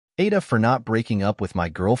AITA for not breaking up with my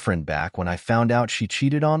girlfriend back when I found out she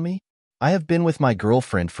cheated on me? I have been with my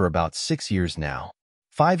girlfriend for about 6 years now.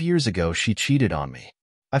 5 years ago, she cheated on me.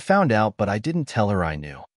 I found out, but I didn't tell her I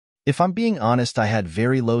knew. If I'm being honest, I had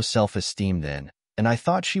very low self-esteem then, and I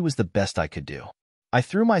thought she was the best I could do. I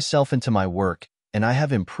threw myself into my work, and I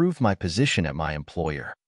have improved my position at my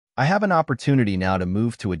employer. I have an opportunity now to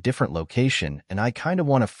move to a different location, and I kind of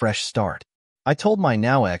want a fresh start. I told my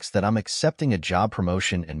now ex that I'm accepting a job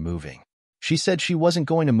promotion and moving. She said she wasn't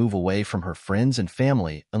going to move away from her friends and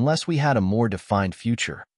family unless we had a more defined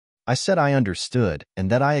future. I said I understood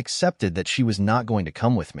and that I accepted that she was not going to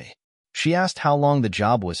come with me. She asked how long the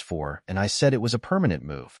job was for, and I said it was a permanent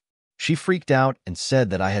move. She freaked out and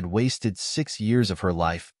said that I had wasted 6 years of her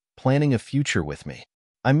life planning a future with me.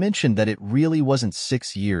 I mentioned that it really wasn't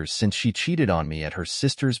 6 years since she cheated on me at her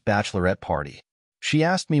sister's bachelorette party. She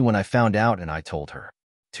asked me when I found out, and I told her.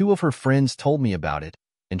 2 of her friends told me about it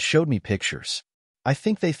and showed me pictures. I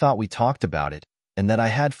think they thought we talked about it and that I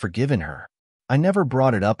had forgiven her. I never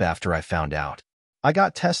brought it up after I found out. I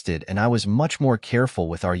got tested and I was much more careful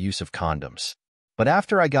with our use of condoms. But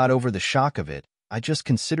after I got over the shock of it, I just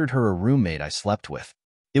considered her a roommate I slept with.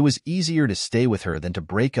 It was easier to stay with her than to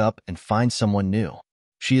break up and find someone new.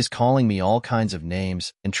 She is calling me all kinds of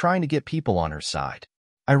names and trying to get people on her side.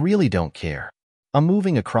 I really don't care. I'm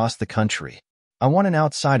moving across the country. I want an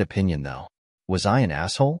outside opinion, though. Was I an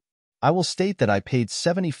asshole? I will state that I paid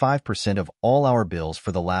 75% of all our bills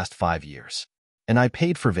for the last 5 years. And I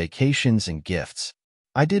paid for vacations and gifts.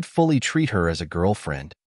 I did fully treat her as a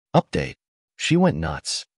girlfriend. Update. She went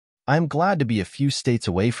nuts. I am glad to be a few states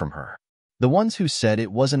away from her. The ones who said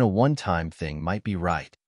it wasn't a one-time thing might be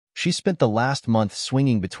right. She spent the last month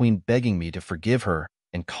swinging between begging me to forgive her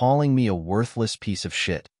and calling me a worthless piece of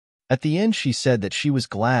shit. At the end, she said that she was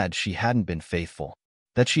glad she hadn't been faithful,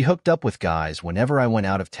 that she hooked up with guys whenever I went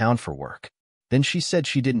out of town for work. Then she said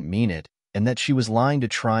she didn't mean it and that she was lying to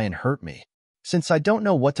try and hurt me. Since I don't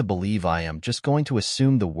know what to believe, I am just going to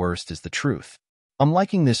assume the worst is the truth. I'm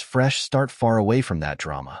liking this fresh start far away from that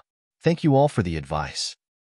drama. Thank you all for the advice.